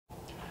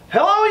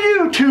Hello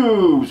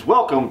YouTubes!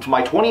 Welcome to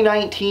my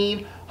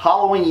 2019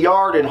 Halloween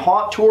yard and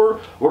haunt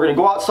tour. We're going to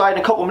go outside in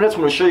a couple minutes.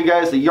 I'm going to show you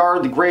guys the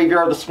yard, the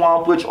graveyard, the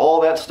swamp witch,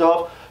 all that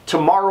stuff.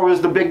 Tomorrow is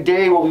the big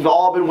day, what we've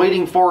all been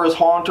waiting for as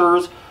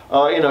haunters.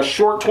 In a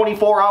short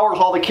 24 hours,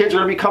 all the kids are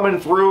going to be coming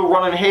through,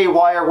 running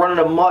haywire,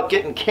 running amok,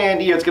 getting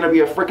candy. It's going to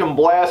be a freaking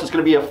blast. It's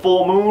going to be a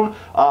full moon.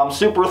 I'm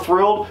super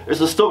thrilled. This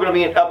is still going to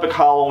be an epic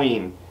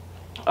Halloween.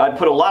 I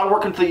put a lot of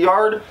work into the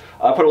yard.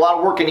 I put a lot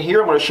of work in here.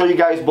 I'm going to show you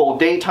guys both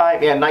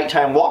daytime and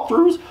nighttime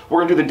walkthroughs. We're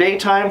going to do the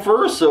daytime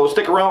first, so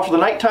stick around for the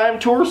nighttime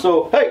tour.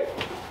 So, hey,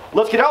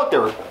 let's get out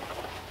there.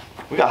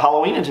 We got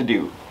Halloween to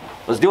do.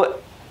 Let's do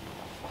it.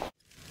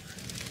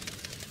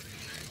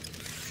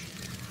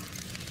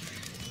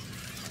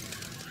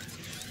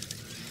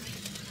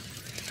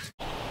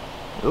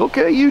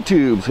 Okay,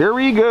 YouTubes, here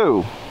we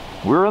go.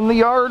 We're in the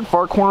yard,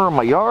 far corner of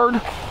my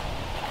yard.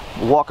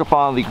 Walk up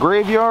on the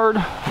graveyard.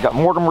 I got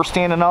Mortimer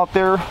standing out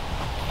there.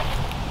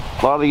 A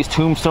lot of these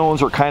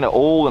tombstones are kind of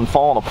old and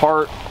falling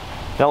apart.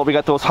 Now that we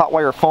got those hot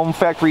wire foam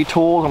factory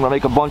tools, I'm going to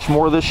make a bunch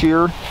more this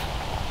year.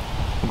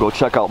 We'll go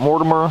check out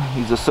Mortimer.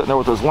 He's just sitting there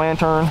with his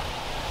lantern.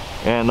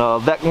 And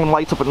that one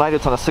lights up at night.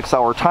 It's on a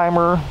 6-hour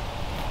timer.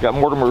 Got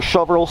Mortimer's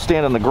shovel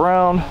standing in the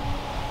ground.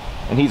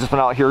 And he's just been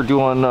out here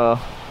doing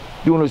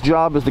his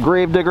job as the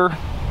gravedigger.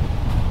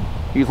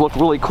 He's looked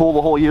really cool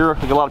the whole year. I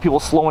think a lot of people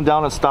slowing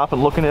down and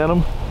stopping looking at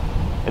him.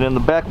 And in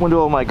the back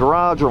window of my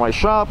garage or my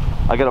shop,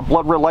 I got a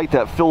blood red light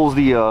that fills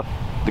the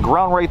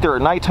ground right there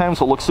at nighttime,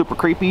 so it looks super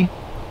creepy.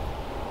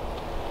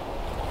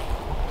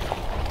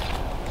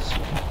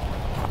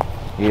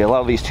 Yeah, a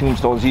lot of these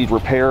tombstones need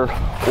repair,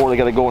 or they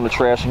got to go in the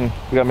trash and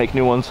we got to make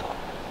new ones.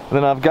 And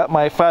then I've got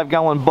my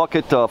 5-gallon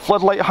bucket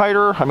floodlight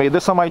hider. I made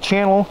this on my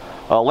channel.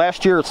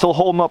 Last year it's still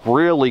holding up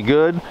really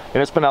good,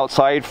 and it's been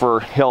outside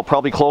for, hell,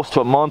 probably close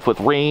to a month with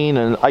rain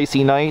and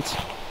icy nights.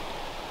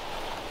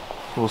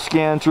 We'll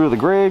scan through the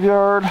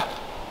graveyard.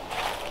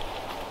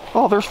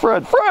 Oh, there's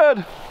Fred.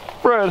 Fred!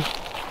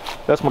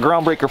 That's my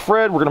groundbreaker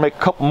Fred. We're going to make a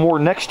couple more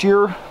next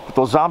year with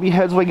those zombie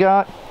heads we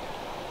got.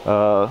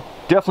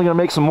 Definitely going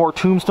to make some more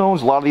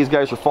tombstones. A lot of these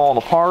guys are falling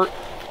apart.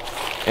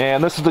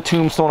 And this is the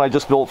tombstone I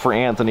just built for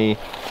Anthony.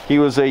 He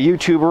was a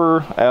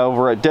YouTuber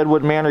over at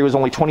Deadwood Manor. He was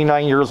only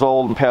 29 years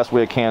old and passed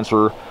away of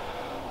cancer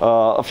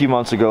a few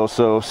months ago.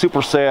 So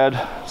super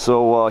sad.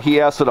 So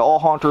he asked that all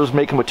haunters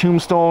make him a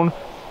tombstone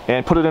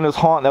and put it in his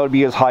haunt. That would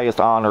be his highest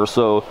honor.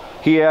 So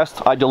he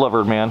asked, I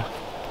delivered, man.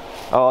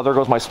 There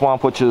goes my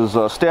swamp witch's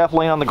staff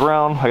laying on the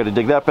ground. I got to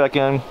dig that back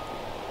in.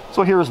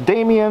 So here's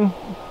Damien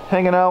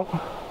hanging out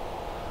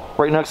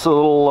right next to the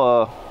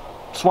little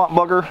swamp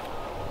bugger.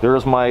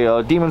 There's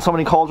my demon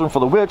summoning cauldron for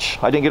the witch.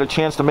 I didn't get a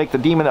chance to make the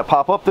demon that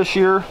pop up this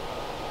year.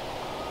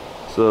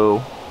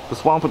 So the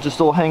swamp witch is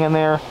still hanging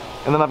there.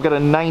 And then I've got a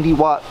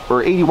 90-watt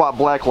or 80-watt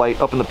black light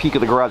up in the peak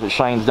of the garage that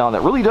shines down.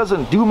 That really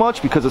doesn't do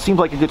much because it seems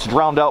like it gets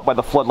drowned out by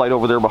the floodlight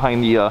over there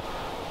behind the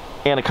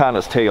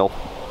anaconda's tail.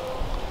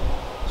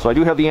 So I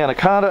do have the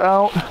anaconda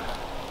out.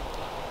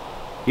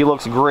 He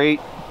looks great.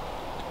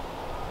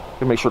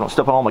 Gotta make sure I don't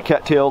step on all my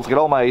cattails. Get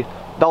all my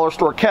dollar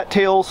store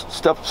cattails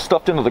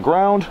stuffed into the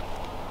ground,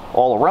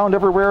 all around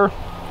everywhere.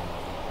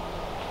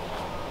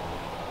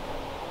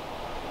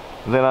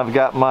 And then I've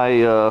got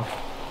my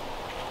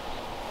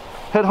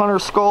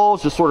headhunter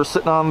skulls just sort of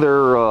sitting on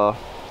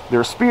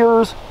their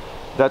spears.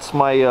 That's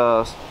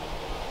my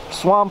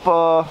swamp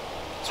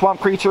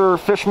creature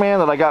fishman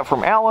that I got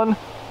from Alan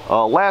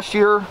last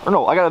year, or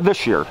no, I got it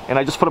this year, and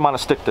I just put him on a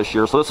stick this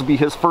year. So this will be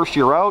his first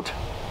year out.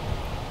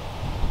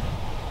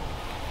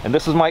 And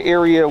this is my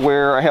area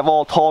where I have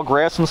all tall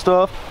grass and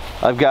stuff.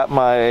 I've got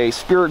my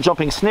spirit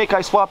jumping snake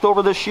I swapped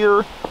over this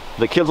year.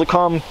 The kids will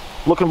come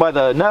looking by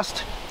the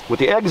nest with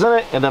the eggs in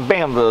it, and then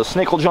bam, the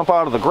snake will jump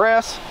out of the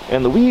grass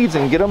and the weeds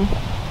and get them.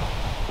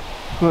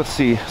 Let's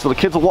see, so the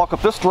kids will walk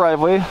up this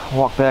driveway,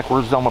 walk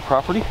backwards down my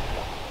property.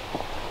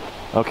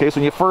 Okay, so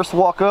when you first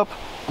walk up,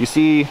 you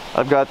see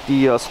I've got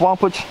the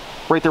swamp witch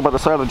right there by the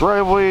side of the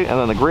driveway, and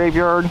then the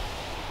graveyard.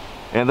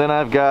 And then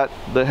I've got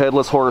the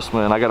Headless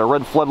Horseman. I got a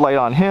red floodlight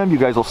on him. You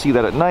guys will see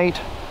that at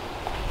night.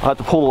 I'll have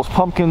to pull those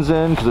pumpkins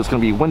in because it's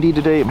going to be windy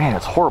today. Man,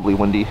 it's horribly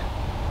windy.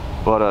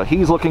 But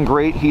he's looking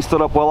great. He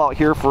stood up well out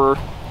here for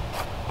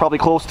probably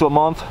close to a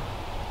month.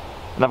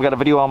 And I've got a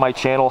video on my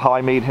channel how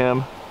I made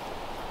him.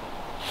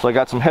 So I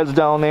got some heads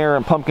down there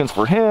and pumpkins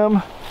for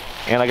him.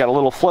 And I got a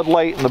little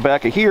floodlight in the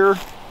back of here.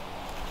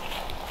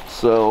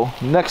 So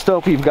next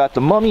up we've got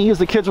the mummy as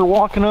the kids are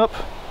walking up.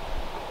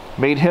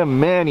 Made him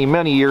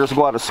many years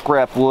ago out of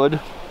scrap wood.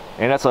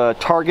 And that's a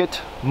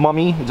Target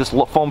mummy, just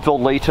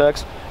foam-filled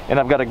latex. And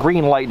I've got a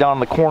green light down in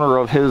the corner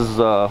of his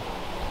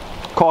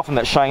coffin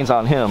that shines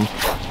on him.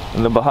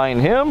 And then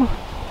behind him,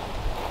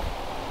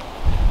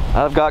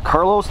 I've got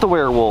Carlos the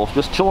werewolf,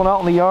 just chilling out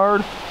in the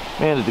yard.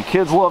 Man, the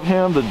kids love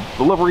him, the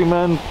delivery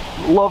men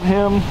love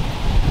him.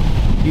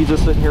 He's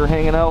just sitting here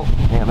hanging out.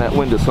 Man, that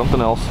wind is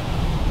something else.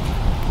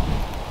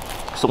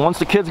 So once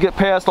the kids get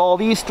past all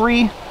these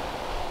three,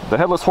 the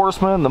Headless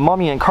Horseman, the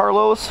Mummy, and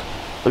Carlos,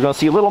 they're going to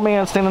see a little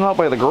man standing out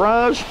by the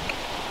garage.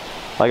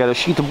 I got a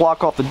sheet to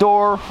block off the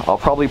door. I'll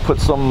probably put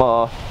some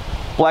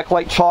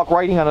blacklight chalk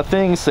writing on a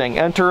thing saying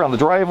enter on the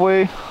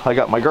driveway. I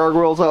got my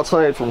gargoyles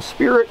outside from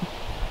Spirit.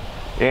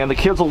 And the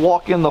kids will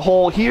walk in the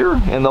hole here,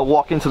 and they'll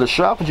walk into the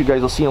shop, which you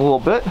guys will see in a little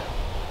bit.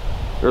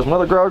 There's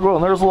another gargoyle,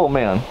 and there's a little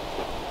man.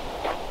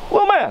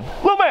 Little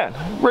man,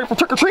 ready for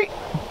trick or treat?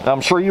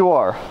 I'm sure you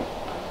are.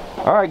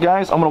 Alright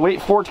guys, I'm going to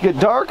wait for it to get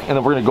dark, and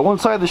then we're going to go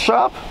inside the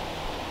shop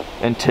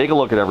and take a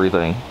look at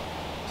everything.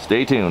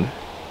 Stay tuned.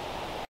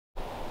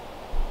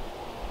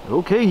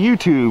 Okay,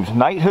 YouTube,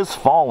 night has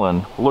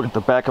fallen. Look at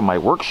the back of my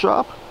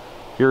workshop.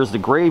 Here's the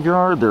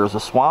graveyard, there's a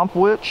swamp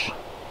witch.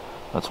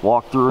 Let's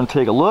walk through and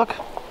take a look.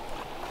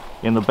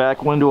 In the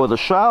back window of the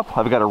shop,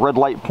 I've got a red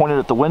light pointed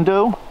at the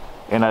window,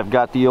 and I've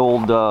got the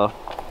old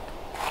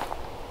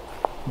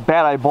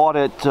bat I bought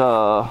at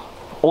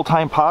Old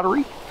Time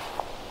Pottery.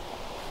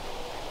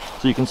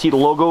 So you can see the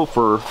logo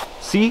for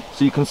C,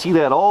 so you can see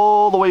that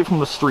all the way from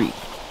the street.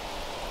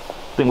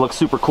 Thing looks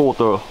super cool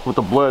with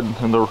the blood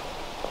and the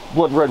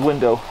blood red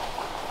window.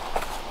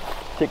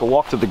 Take a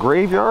walk to the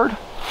graveyard.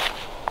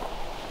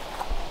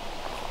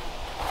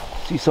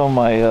 See some of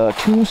my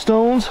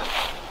tombstones.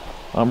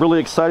 I'm really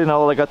excited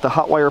now that I got the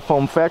hot wire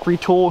foam factory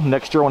tool.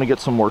 Next year I want to get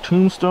some more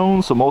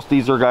tombstones. So most of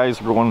these are guys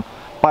who are going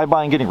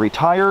bye-bye and getting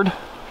retired.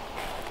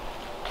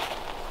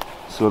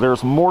 So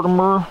there's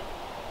Mortimer.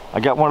 I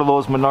got one of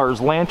those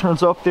Menards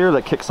lanterns up there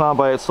that kicks on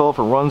by itself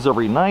and runs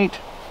every night.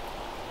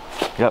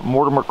 Got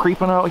Mortimer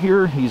creeping out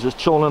here. He's just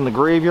chilling in the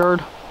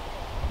graveyard.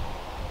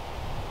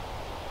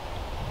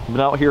 Been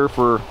out here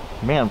for,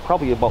 man,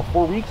 probably about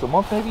 4 weeks, a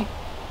month maybe.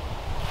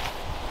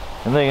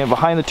 And then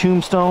behind the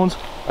tombstones,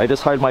 I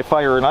just hide my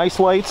fire and ice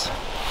lights.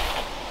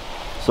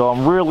 So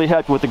I'm really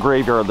happy with the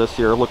graveyard this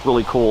year. It looked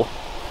really cool.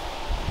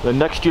 Then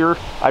next year,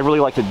 I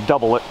really like to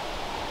double it.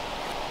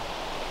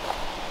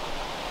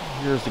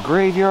 Here's the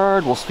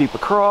graveyard. We'll sweep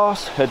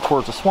across, head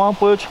towards the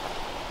swamp witch.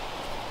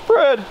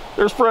 Fred!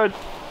 There's Fred.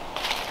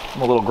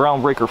 My little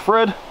groundbreaker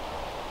Fred.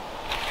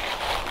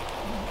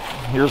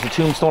 Here's the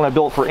tombstone I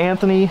built for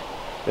Anthony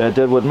at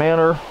Deadwood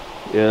Manor.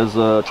 As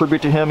a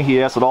tribute to him,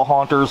 he asked that all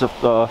haunters if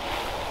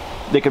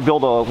they could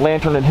build a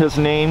lantern in his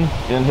name,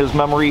 in his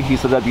memory. He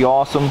said that'd be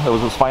awesome. That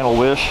was his final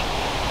wish.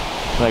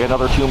 And I got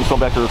another tombstone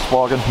back there that's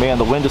fogging. Man,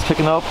 the wind is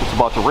kicking up. It's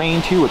about to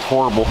rain too. It's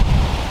horrible.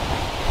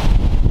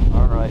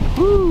 Alright.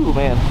 Woo,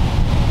 man.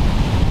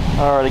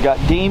 Alright, I got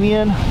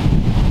Damien.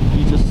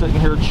 He's just sitting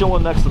here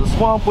chilling next to the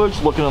swamp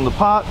witch, looking in the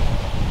pot.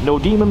 No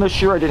demon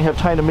this year. I didn't have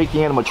time to make the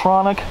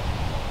animatronic.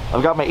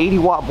 I've got my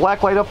 80-watt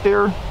blacklight up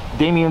there.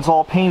 Damien's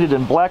all painted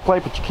in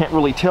blacklight, but you can't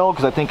really tell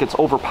because I think it's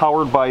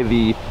overpowered by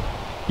the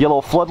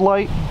yellow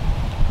floodlight.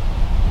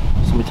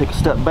 So let me take a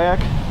step back.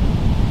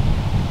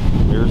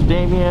 There's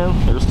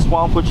Damien. There's the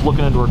swamp witch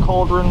looking into her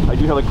cauldron. I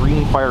do have a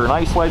green fire and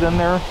ice light in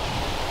there.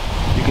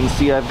 You can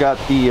see I've got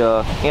the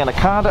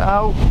anaconda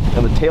out,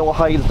 and the tail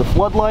hides the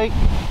floodlight.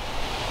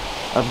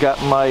 I've got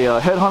my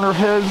headhunter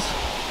heads,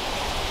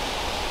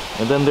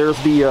 and then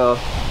there's the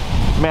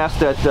mask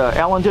that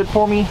Alan did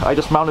for me. I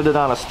just mounted it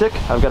on a stick.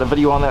 I've got a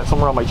video on that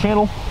somewhere on my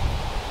channel.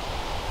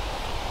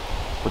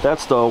 But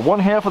that's the one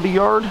half of the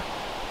yard.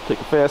 Take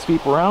a fast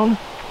sweep around.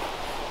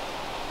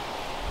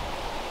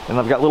 And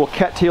I've got little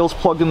cattails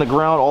plugged in the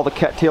ground. All the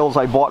cattails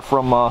I bought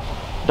from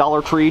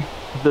Dollar Tree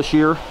this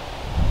year.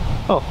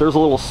 Oh, there's a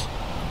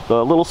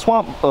little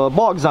swamp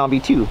bog zombie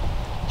too,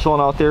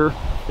 chilling out there.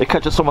 It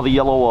catches some of the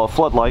yellow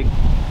floodlight.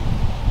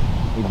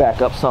 Let me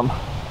back up some.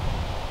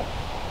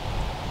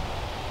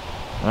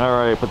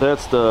 Alright, but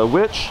that's the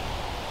witch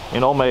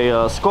and all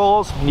my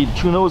skulls. Need to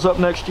tune those up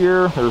next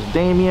year. There's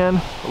Damien.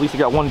 At least I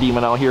got one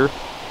demon out here.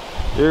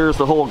 There's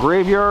the whole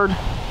graveyard.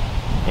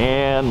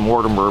 And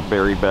Mortimer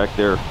buried back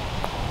there.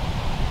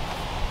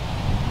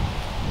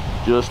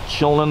 Just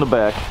chilling in the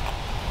back.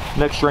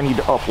 Next year I need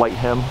to uplight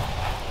him.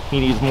 He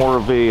needs more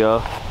of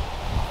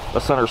a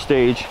center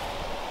stage.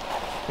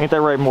 Ain't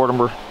that right,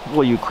 Mortimer?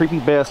 Well, you creepy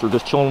bastard,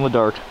 just chilling in the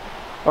dark.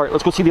 Alright,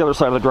 let's go see the other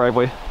side of the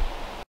driveway.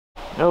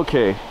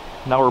 Okay.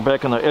 Now we're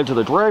back on the edge of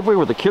the driveway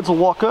where the kids will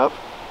walk up.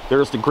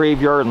 There's the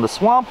graveyard and the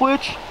swamp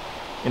witch.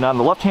 And on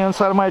the left-hand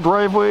side of my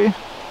driveway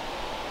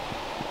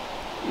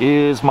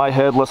is my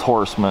Headless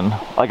Horseman.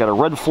 I got a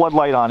red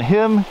floodlight on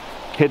him,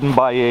 hidden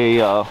by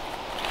a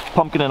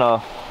pumpkin and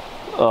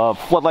a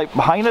floodlight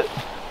behind it.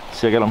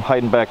 See, I got him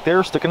hiding back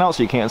there, sticking out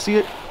so you can't see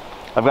it.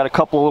 I've got a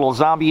couple of little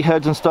zombie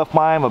heads and stuff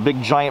by him. A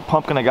big giant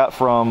pumpkin I got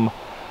from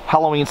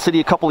Halloween City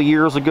a couple of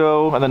years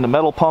ago, and then the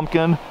metal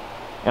pumpkin.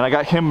 And I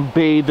got him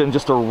bathed in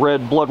just a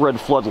blood red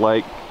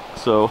floodlight.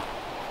 So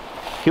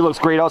he looks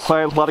great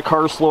outside. A lot of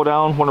cars slow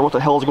down. Wonder what the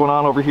hell's going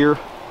on over here.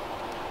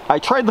 I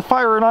tried the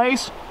fire and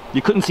ice.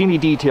 You couldn't see any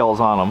details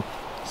on him.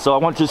 So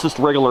I went to just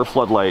a regular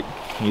floodlight.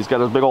 He's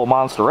got his big old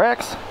monster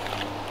axe.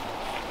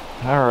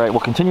 Alright, we'll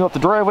continue up the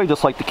driveway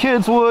just like the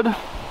kids would.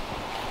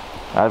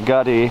 I've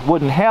got a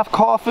wooden half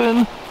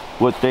coffin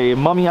with a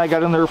mummy I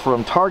got in there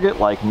from Target,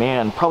 like,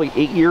 man, probably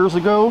 8 years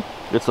ago.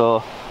 It's a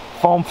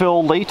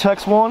foam-filled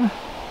latex one.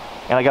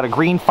 And I got a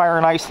green fire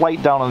and ice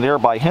light down in there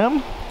by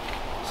him.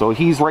 So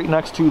he's right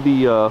next to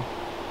the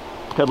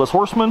Headless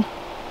Horseman.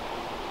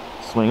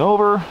 Swing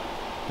over.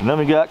 And then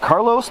we got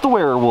Carlos the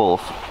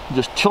werewolf,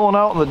 just chilling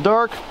out in the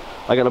dark.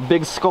 I got a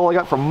big skull I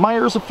got from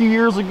Myers a few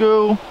years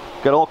ago.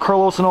 Got all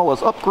Carlos and all his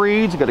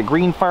upgrades. Got a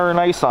green fire and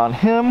ice on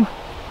him.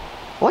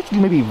 I'd like to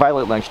do maybe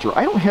violet next year.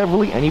 I don't have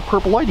really any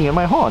purple lighting in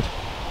my haunt.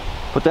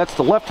 But that's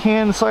the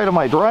left-hand side of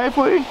my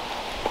driveway.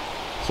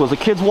 So as the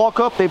kids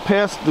walk up, they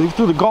pass through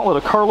the gauntlet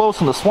of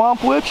Carlos and the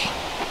Swamp Witch.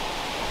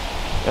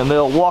 And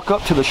they'll walk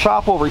up to the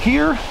shop over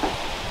here,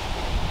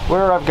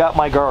 where I've got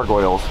my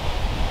gargoyles.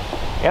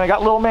 And I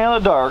got little man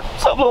in the dark.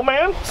 What's up, little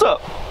man? What's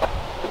up?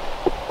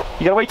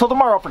 You gotta wait till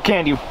tomorrow for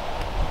candy.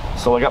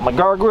 So I got my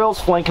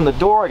gargoyles flanking the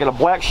door. I got a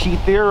black sheet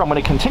there. I'm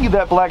gonna continue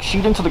that black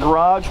sheet into the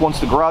garage once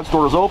the garage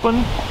door is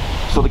open.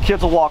 So the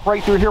kids will walk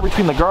right through here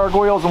between the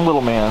gargoyles and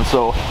little man.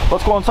 So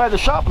let's go inside the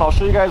shop and I'll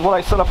show you guys what I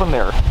set up in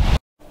there.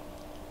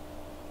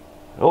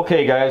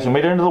 Okay guys, we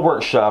made it into the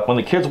workshop. When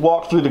the kids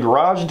walk through the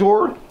garage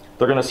door,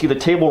 they're gonna see the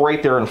table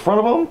right there in front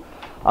of them.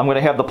 I'm going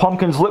to have the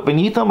pumpkins lit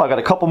beneath them. I got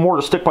a couple more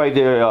to stick by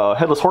the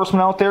Headless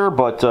Horseman out there,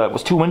 but it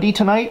was too windy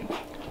tonight.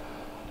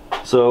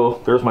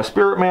 So there's my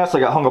spirit mask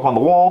I got hung up on the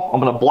wall. I'm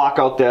going to block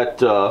out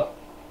that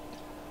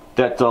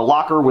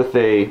locker with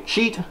a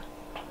sheet.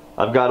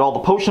 I've got all the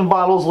potion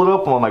bottles lit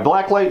up on my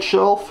blacklight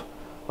shelf.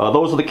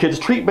 Those are the kids'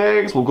 treat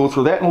bags. We'll go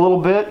through that in a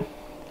little bit.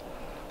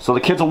 So the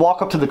kids will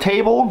walk up to the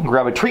table,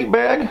 grab a treat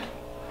bag,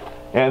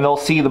 and they'll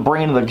see the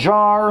brain in the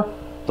jar.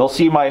 They'll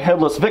see my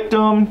headless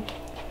victim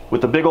with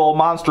the big old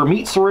monster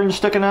meat syringe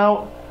sticking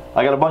out.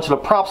 I got a bunch of the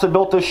props I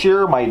built this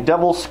year. My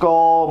devil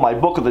skull, my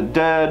Book of the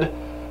Dead,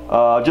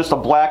 just a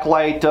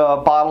blacklight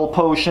bottle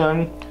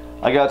potion.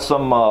 I got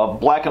some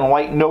black and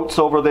white notes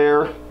over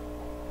there.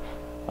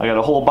 I got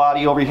a whole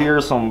body over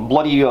here, some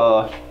bloody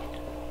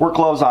work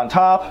gloves on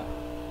top.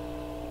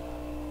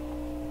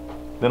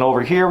 Then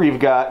over here we've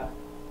got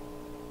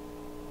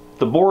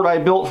the board I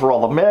built for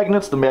all the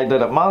magnets, the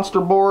magnetic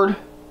monster board.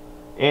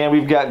 And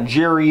we've got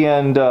Jerry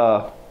and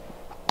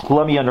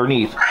Lemmy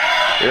underneath.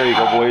 There you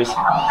go, boys.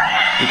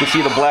 You can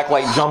see the black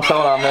light jumps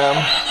out on them.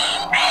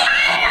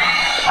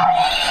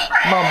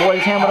 Come on,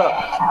 boys, ham it up.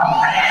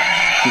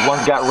 See,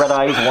 one's got red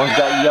eyes, one's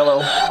got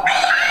yellow.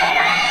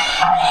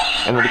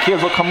 And then the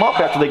kids will come up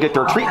after they get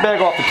their treat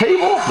bag off the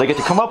table. They get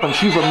to come up and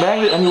choose a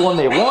magnet, any one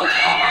they want.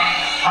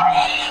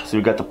 So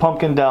we've got the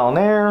pumpkin down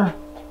there.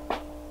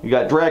 You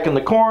got Drac in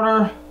the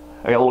corner.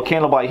 I got a little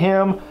candle by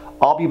him.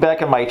 I'll be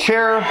back in my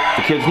chair if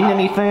the kids need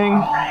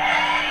anything.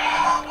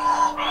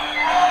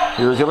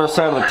 Here's the other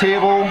side of the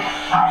table.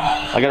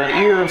 I got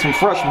an ear and some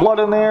fresh blood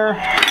in there.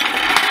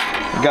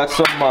 I got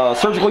some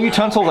surgical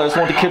utensils. I just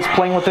want the kids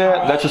playing with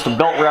that. That's just a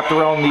belt wrapped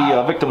around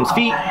the victim's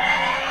feet.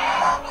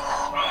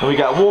 And we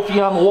got Wolfie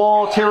on the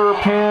wall, terror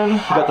pin. We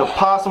got the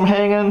possum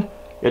hanging.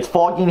 It's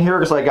foggy in here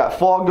because I got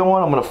fog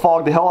going. I'm going to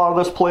fog the hell out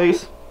of this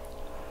place.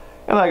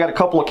 And I got a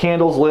couple of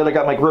candles lit. I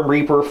got my Grim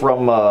Reaper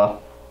from,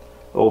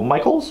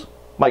 Michaels?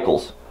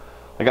 Michaels.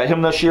 I got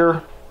him this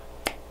year.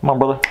 Come on,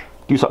 brother.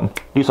 Do something.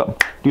 Do something.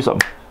 Do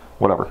something.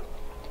 Whatever.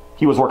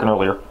 He was working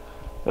earlier.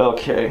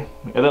 Okay.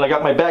 And then I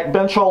got my back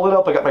bench all lit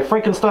up. I got my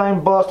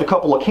Frankenstein bust, a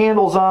couple of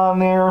candles on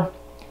there.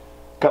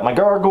 Got my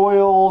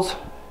gargoyles.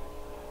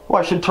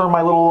 Well, I should turn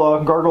my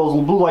little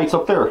gargoyles blue lights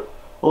up there.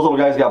 Those little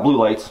guys got blue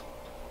lights.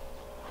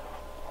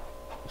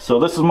 So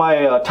this is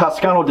my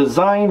Toscano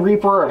Design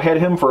Reaper. I've had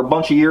him for a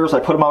bunch of years. I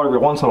put him out every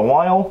once in a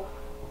while.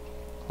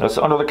 That's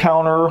under the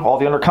counter, all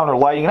the under counter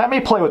lighting. And I may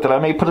play with it. I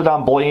may put it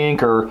on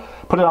blink or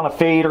put it on a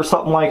fade or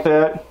something like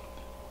that.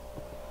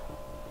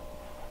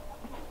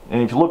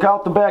 And if you look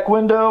out the back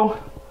window,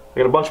 I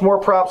got a bunch more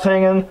props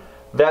hanging.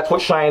 That's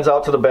what shines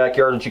out to the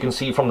backyard that you can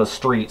see from the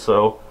street.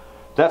 So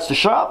that's the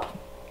shop.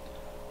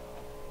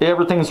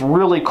 Everything's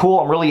really cool.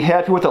 I'm really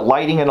happy with it,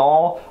 lighting and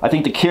all. I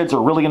think the kids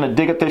are really going to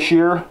dig it this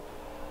year.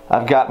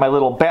 I've got my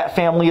little bat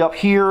family up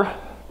here.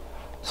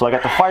 So I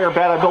got the fire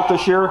bat I built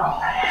this year.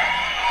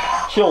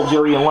 Chill,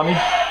 Jerry and Lemmy.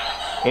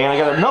 And I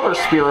got another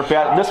spirit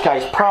bat. This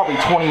guy's probably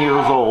 20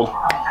 years old. There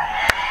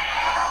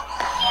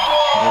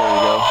we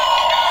go.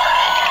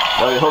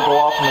 He'll go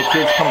off when the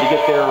kids come to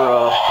get their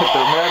pick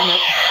their magnet.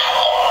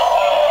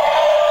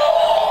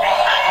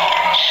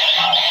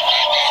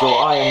 So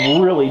I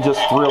am really just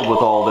thrilled with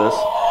all this.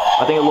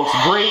 I think it looks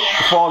great.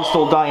 The fog's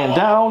still dying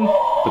down,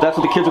 but that's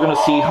what the kids are going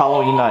to see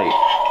Halloween night.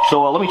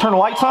 So let me turn the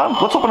lights on.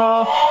 Let's open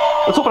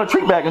a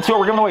treat bag and see what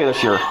we're giving away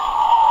this year.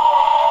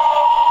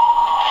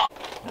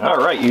 All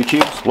right,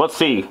 YouTubes. Let's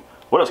see.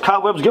 What does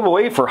Cobwebs give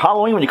away for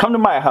Halloween when you come to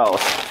my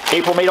house?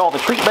 April made all the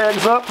treat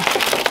bags up.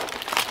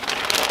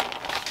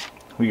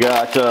 We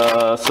got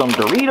some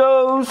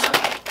Doritos,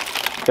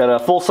 got a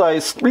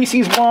full-size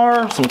Reese's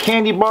bar, some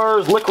candy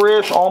bars,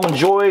 licorice, Almond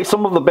Joy.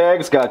 Some of the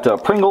bags got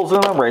Pringles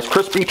in them, Rice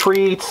Krispie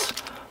treats,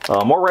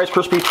 more Rice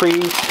Krispie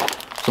treats,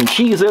 some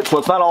Cheez-Its, so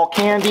it's not all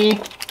candy.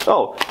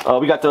 Oh,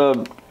 we got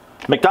the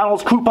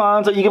McDonald's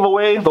coupons that you give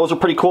away. Those are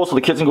pretty cool, so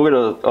the kids can go get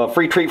a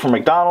free treat from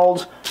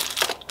McDonald's.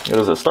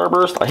 There's a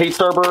Starburst. I hate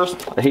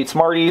Starburst. I hate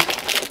Smarties.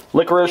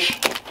 Licorice.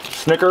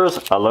 Snickers.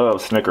 I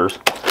love Snickers.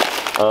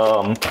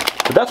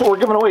 But that's what we're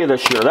giving away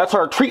this year. That's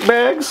our treat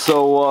bags.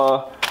 So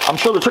I'll I'm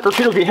sure the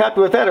trick-or-treaters will be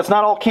happy with that. It's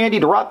not all candy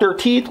to rot their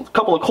teeth. A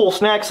couple of cool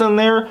snacks in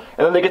there, and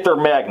then they get their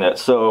magnet.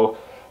 So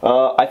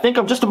I think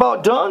I'm just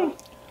about done.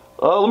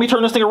 Let me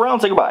turn this thing around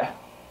and say goodbye.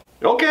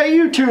 Okay,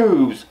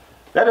 YouTubes.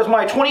 That is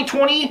my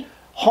 2020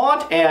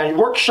 haunt and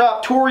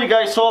workshop tour. You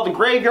guys saw the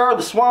graveyard,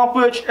 the swamp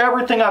witch,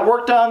 everything I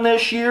worked on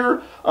this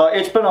year.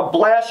 It's been a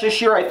blast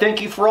this year. I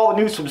thank you for all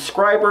the new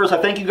subscribers. I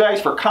thank you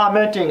guys for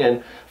commenting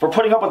and for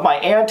putting up with my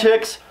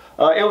antics.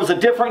 It was a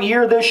different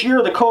year this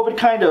year. The COVID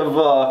kind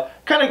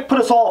of put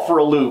us all for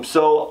a loop.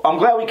 So I'm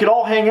glad we could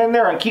all hang in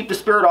there and keep the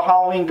spirit of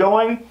Halloween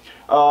going.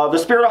 The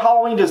spirit of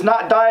Halloween does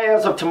not die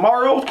as of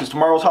tomorrow, because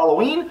tomorrow's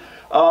Halloween.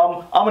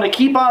 I'm going to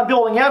keep on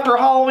building after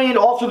Halloween,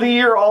 all through the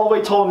year, all the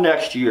way till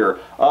next year.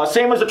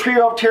 Same as the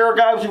Trio of Terror,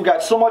 guys. We've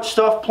got so much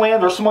stuff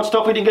planned. There's so much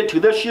stuff we didn't get to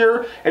this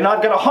year. And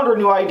I've got 100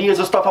 new ideas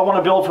of stuff I want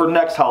to build for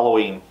next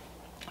Halloween.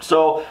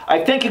 So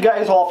I thank you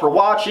guys all for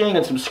watching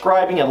and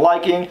subscribing and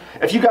liking.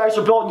 If you guys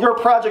are building your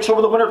projects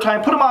over the winter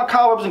time, put them on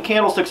Cobwebs and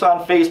Candlesticks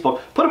on Facebook.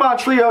 Put them on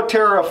Trio of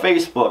Terror on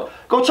Facebook.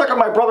 Go check out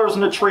my brothers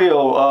in the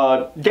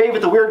trio, Dave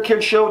at the Weird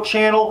Kid Show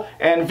channel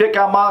and Vic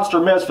on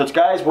Monster Misfits.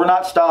 Guys, we're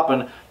not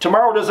stopping.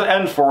 Tomorrow doesn't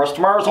end for us.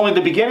 Tomorrow's only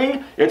the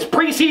beginning. It's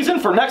pre-season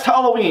for next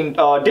Halloween,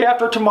 day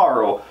after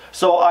tomorrow.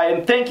 So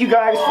I thank you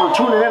guys for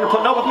tuning in and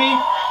putting up with me.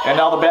 And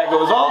now the bat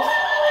goes off.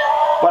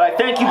 But I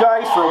thank you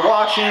guys for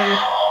watching.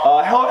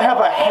 Have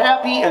a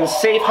happy and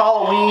safe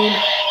Halloween.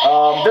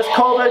 This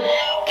COVID,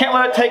 can't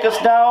let it take us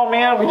down,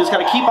 man. We just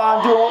got to keep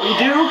on doing what we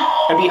do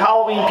and be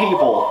Halloween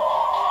people.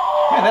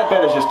 Man, that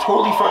bed is just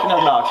totally fucking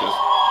obnoxious.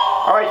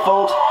 Alright,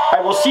 folks.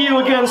 I will see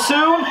you again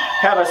soon.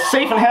 Have a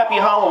safe and happy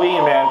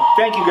Halloween, man.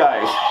 Thank you,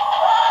 guys.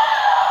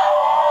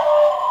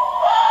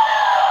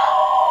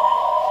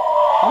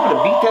 I'm going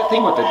to beat that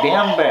thing with the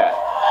damn bat.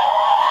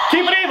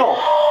 Keep it evil!